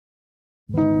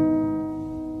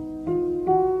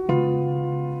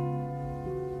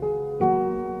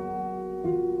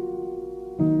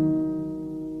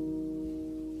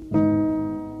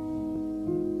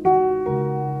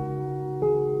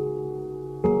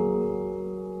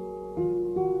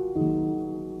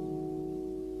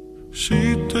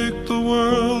She'd take the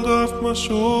world off my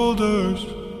shoulders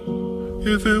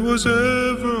if it was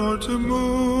ever hard to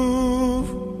move.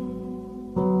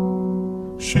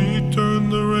 She'd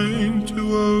turn the rain to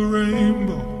a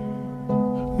rainbow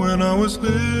when I was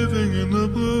living in the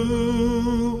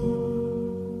blue.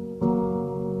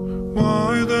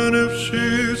 Why then, if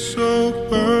she's so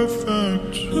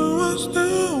perfect, do I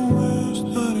still wish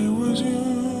that it was you?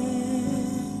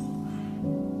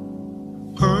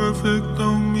 Perfect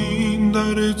don't mean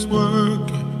that it's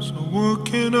working, so what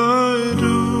can I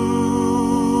do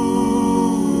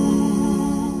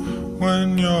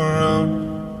when you're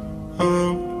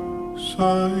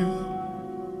outside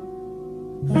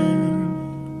in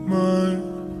my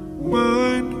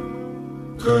mind?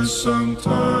 'Cause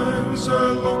sometimes I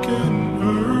look in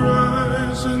her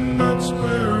eyes, and that's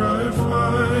where I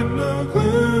find a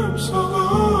glimpse of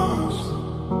us.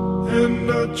 And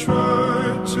I try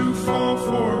to fall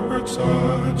for her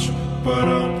touch, but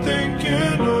I'm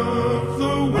thinking of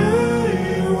the way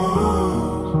it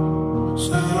was.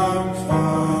 Said I'm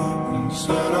fine,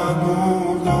 said I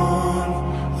moved on.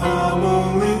 I'm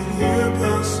only here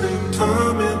passing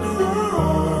time in her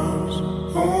arms,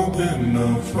 hoping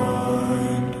I'll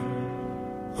find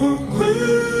a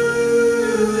glimpse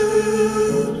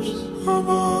of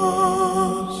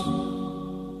us.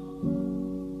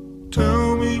 Tell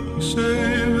me,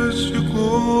 save us your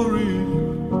glory.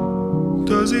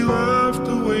 Does he laugh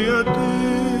the way I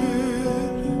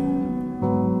did?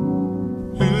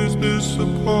 Is this a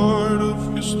part of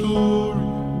your story,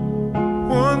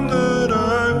 one that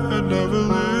I had never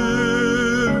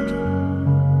lived?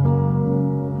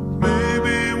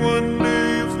 Maybe one day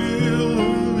you feel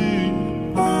lonely,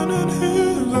 and in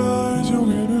his eyes you'll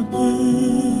get a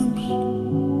glimpse.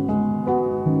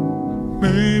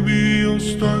 Maybe you'll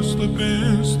start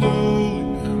slipping slowly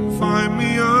and find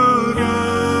me again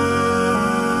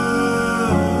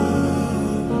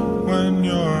when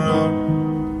you're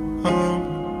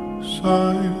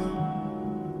outside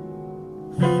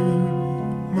in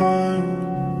my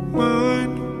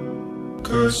mind.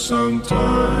 'Cause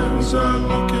sometimes I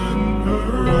look in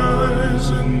her eyes,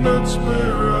 and that's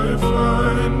where I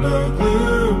find a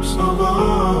glimpse of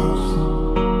us.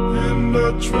 And I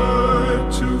try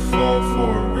to fall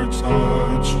for her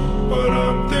touch, but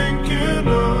I'm thinking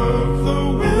of the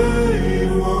way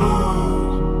it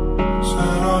was.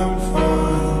 Said I'm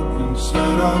fine, and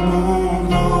said I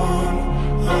moved on.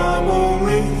 I'm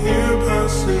only here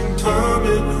passing time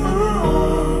in her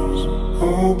arms,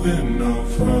 hoping I'll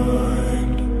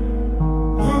find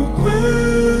a glimpse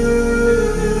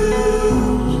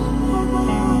of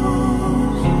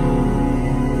us.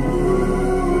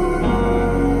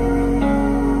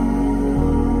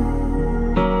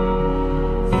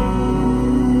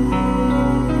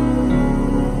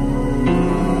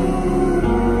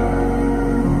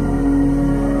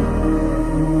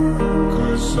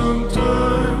 'Cause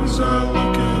sometimes I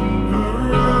look in her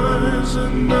eyes,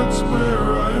 and that's where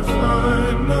I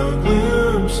find a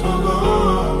glimpse of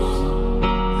us.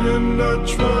 And I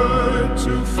try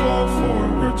to fall for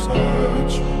her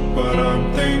touch, but I'm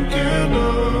thinking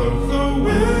of the